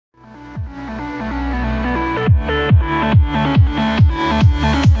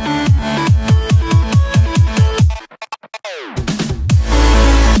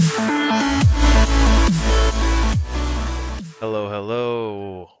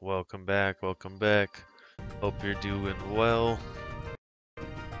welcome back, welcome back. Hope you're doing well.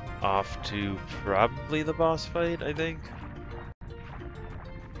 Off to probably the boss fight, I think.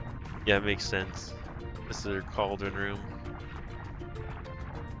 Yeah, it makes sense. This is her cauldron room.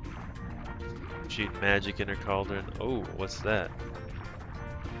 Shoot magic in her cauldron. Oh, what's that?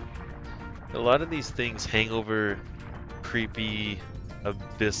 A lot of these things hang over creepy,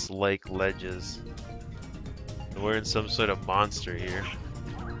 abyss-like ledges. We're in some sort of monster here.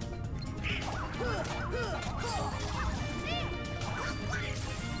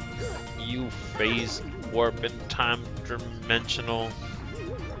 You phase warp and time dimensional.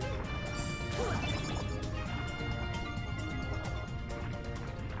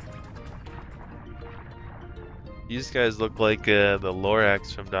 These guys look like the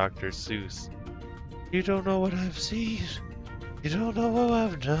Lorax from Dr. Seuss. You don't know what I've seen. You don't know what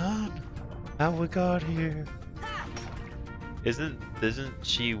I've done. How we got here. Isn't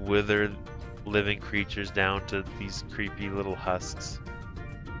she wither living creatures down to these creepy little husks?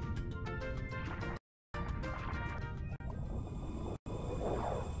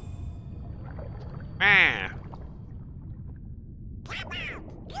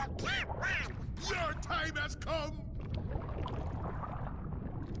 Your time has come.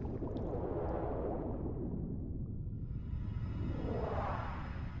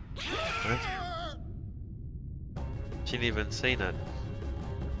 What? She didn't even say nothing.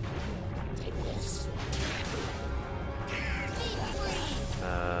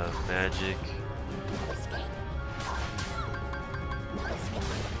 Magic.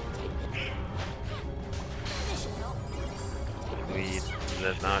 Does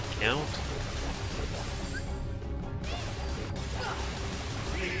that not count?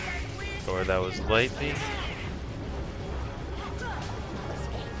 Or that was lightning?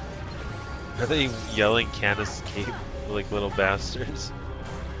 Are they yelling can't escape like little bastards?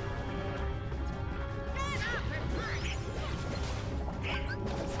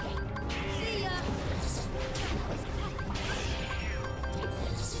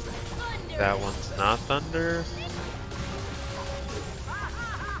 That one's not thunder?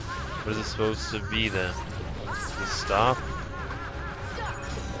 What is it supposed to be then? To stop?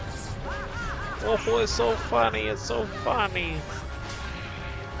 Oh, it's so funny, it's so funny!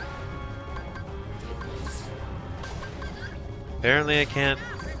 Apparently I can't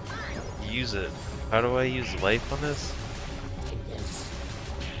use it. How do I use life on this?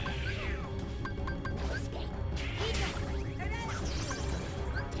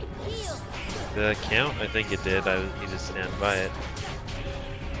 Did that count? I think it did. I need to stand by it.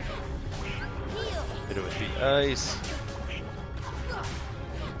 Hit it with the ice.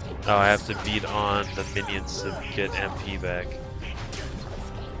 Oh, I have to beat on the minions to get MP back.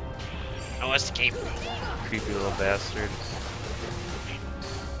 No escape! Creepy little bastard.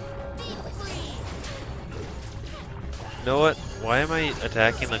 You know what? Why am I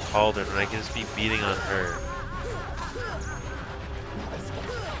attacking the cauldron when I can just be beating on her?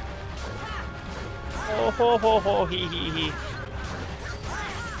 Oh ho ho ho hee hee hee.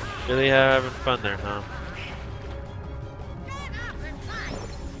 Really having fun there, huh?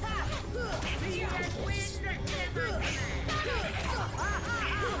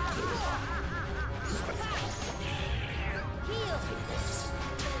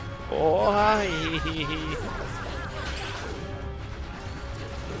 Oh hi hee hee hee.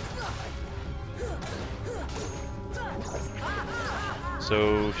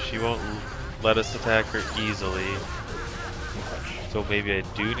 So she won't let us attack her easily. So maybe I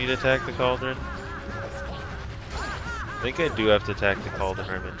do need to attack the cauldron? I think I do have to attack the cauldron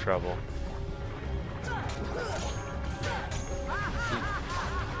or I'm in trouble.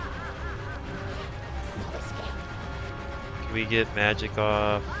 Can we get magic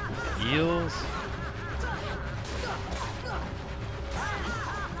off eels?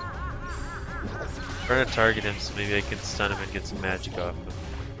 I'm trying to target him so maybe I can stun him and get some magic off him.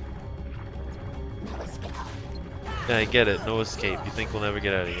 Yeah, I get it. No escape. You think we'll never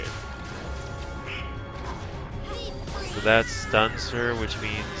get out of here. So that stuns her, which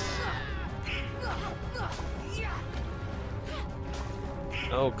means...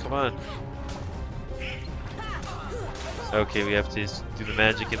 Oh, come on. Okay, we have to do the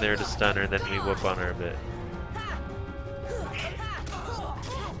magic in there to stun her, and then we whoop on her a bit.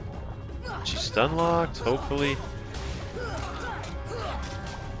 She's stun locked, hopefully.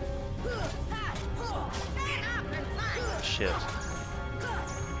 Shit.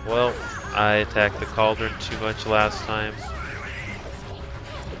 Well, I attacked the cauldron too much last time.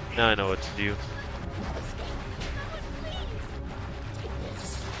 Now I know what to do.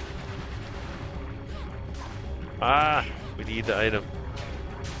 Ah! We need the item.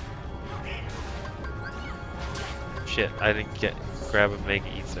 shit, I didn't grab a Mega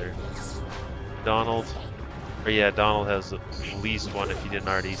Ether. Donald, or yeah, Donald has at least one if he didn't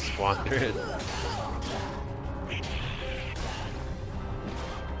already squander it.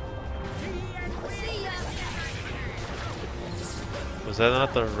 Was that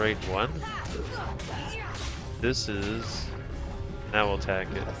not the right one? This is... Now we'll attack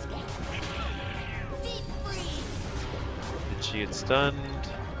it. Did she get stunned?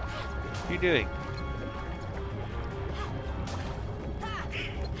 What are you doing?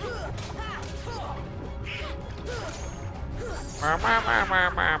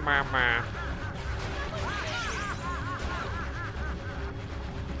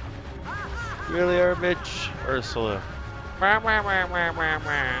 Really are, bitch? Ursula.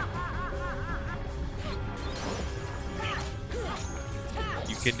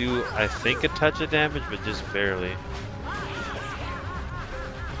 You can do, I think, a touch of damage, but just barely.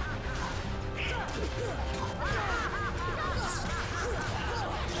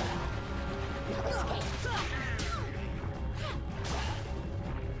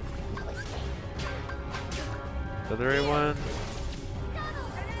 The other one?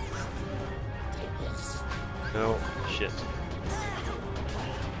 No, shit.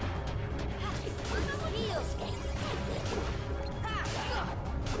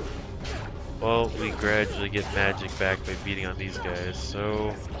 Well, we gradually get magic back by beating on these guys,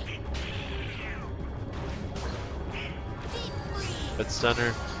 so... Let's stun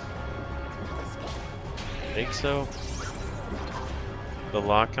her. I think so. The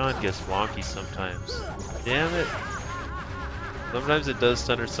lock-on gets wonky sometimes. Damn it! Sometimes it does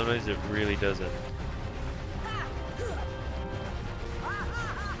stun her, sometimes it really doesn't.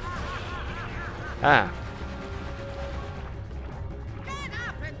 Ah!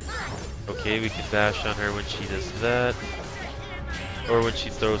 Okay, we can dash on her when she does that. Or when she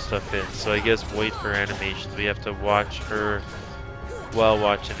throws stuff in. So I guess wait for animations. We have to watch her while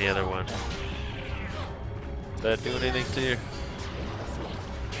watching the other one. Did that do anything to you?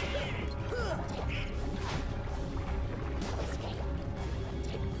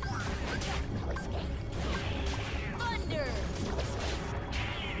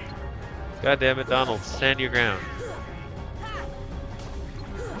 God damn it, Donald, stand your ground.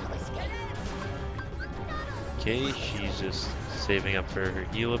 Okay, she's just saving up for her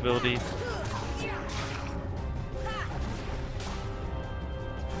heal ability.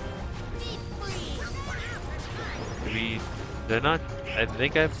 Maybe they're not. I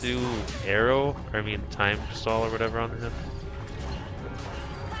think I have to do arrow, time stall or whatever on him.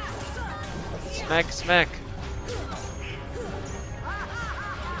 Smack, smack.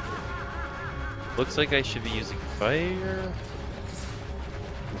 Looks like I should be using fire.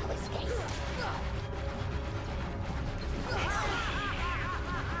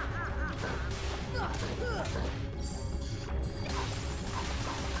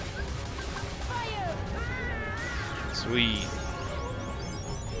 Sweet.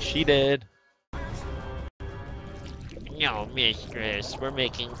 She did. No, mistress, we're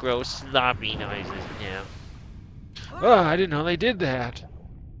making gross sloppy noises now. Oh, I didn't know they did that.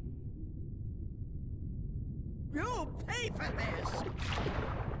 You'll pay for this.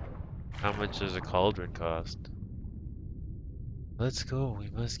 How much does a cauldron cost? Let's go, we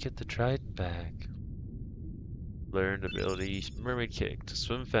must get the trident back. Learned ability, Mermaid Kick. To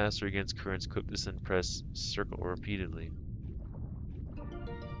swim faster against currents, equip this and press circle repeatedly.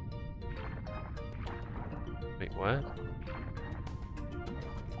 Wait, what?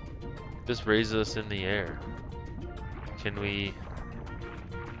 Just raises us in the air. Can we...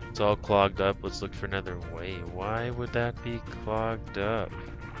 It's all clogged up, let's look for another way. Why would that be clogged up?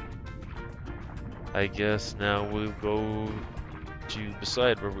 I guess now we'll go to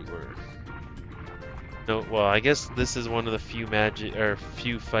beside where we were. No, well, I guess this is one of the few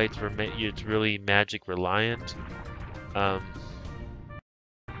few fights where it's really magic reliant. So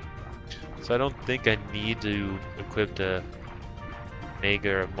I don't think I need to equip the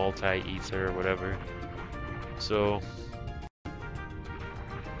Mega or Multi-Ether or whatever. So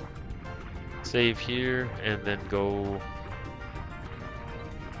save here and then go.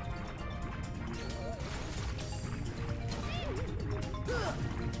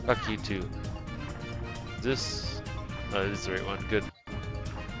 Fuck you too. This is the right one, good.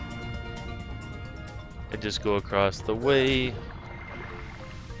 And just go across the way.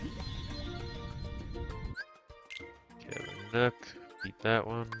 Kevin Nook, beat that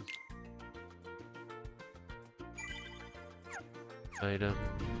one. Item.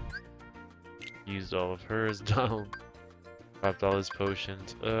 Used all of hers, Donald. Popped all his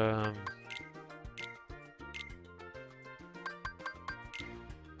potions.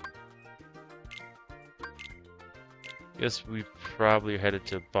 Guess we probably are headed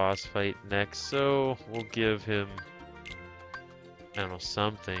to a boss fight next, so we'll give him, I don't know,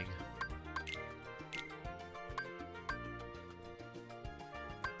 something.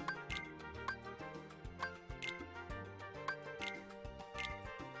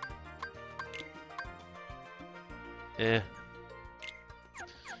 Eh.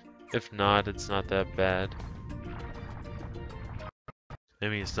 If not, it's not that bad. I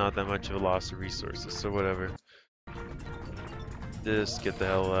mean, it's not that much of a loss of resources, so whatever. Just get the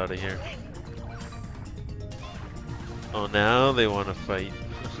hell out of here. Oh, now they want to fight.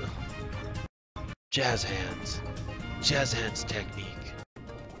 Jazz hands. Jazz hands technique.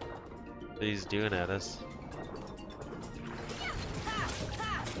 What he's doing at us.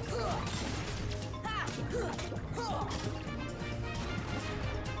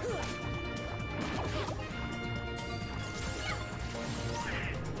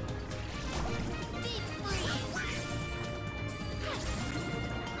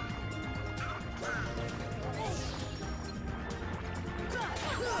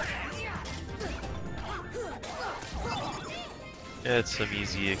 Yeah, it's some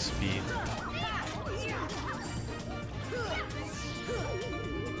easy XP.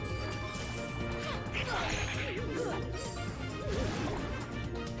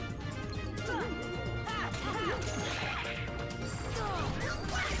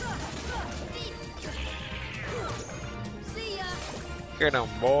 Get 'em,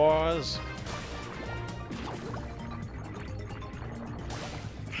 boys.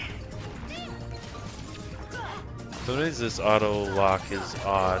 Sometimes this auto lock is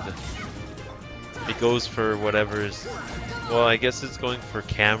odd. It goes for whatever's. Well, I guess it's going for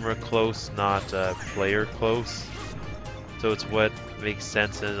camera close, not player close. So it's what makes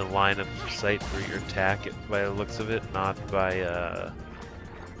sense in a line of sight for your attack by the looks of it, not by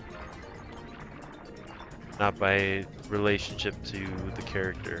relationship to the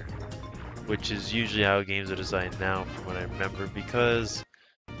character, which is usually how games are designed now, from what I remember. Because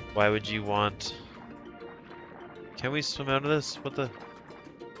why would you want? Can we swim out of this? What the?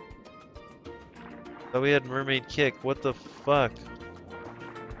 Oh, we had mermaid kick. What the fuck?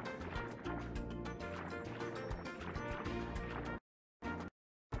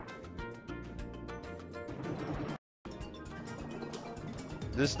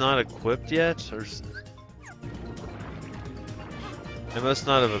 Is this not equipped yet? Or I must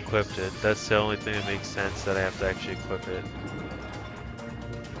not have equipped it. That's the only thing that makes sense, that I have to actually equip it.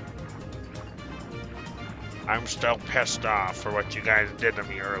 I'm still pissed off for what you guys did to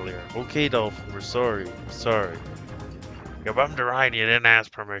me earlier. Okay, Dolphin, we're sorry. Sorry. You're bummed to ride, you didn't ask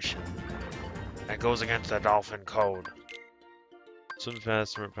permission. That goes against the Dolphin code. Swim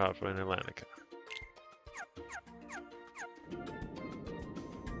fast, more powerful in Atlantica.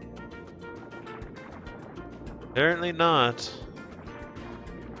 Apparently not.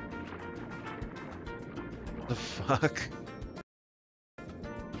 The fuck?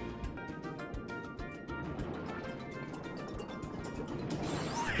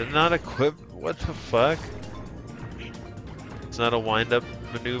 They're not equipped? What the fuck? It's not a wind-up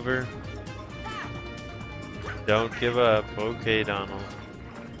maneuver? Don't give up. Okay, Donald.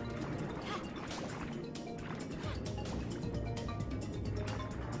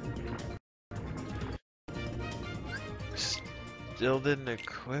 Still didn't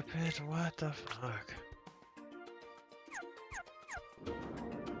equip it? What the fuck?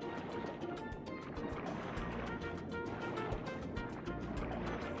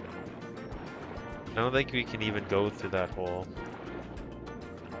 I don't think we can even go through that hole.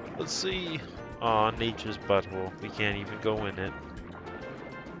 Let's see. Aw, nature's butthole. We can't even go in it.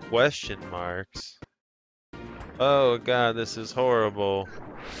 Question marks. Oh god, this is horrible.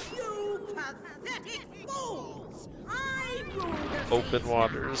 You pathetic fools! I rule the Open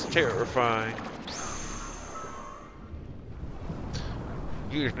water is terrifying.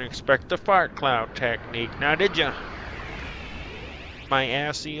 You didn't expect the fart cloud technique, now did ya? My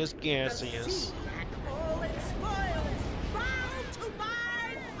assy is gaseous. all its spoils, bow to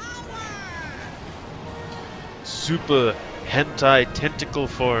my power! Super hentai tentacle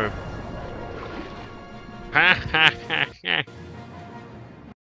form. Ha ha ha ha.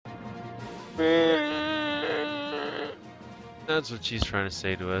 That's what she's trying to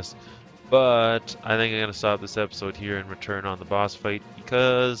say to us. But I think I'm going to stop this episode here and return on the boss fight,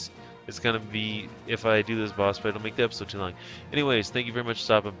 because it's going to be, if I do this boss fight, it'll make the episode too long. Anyways, thank you very much for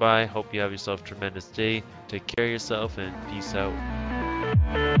stopping by. Hope you have yourself a tremendous day. Take care of yourself and peace out.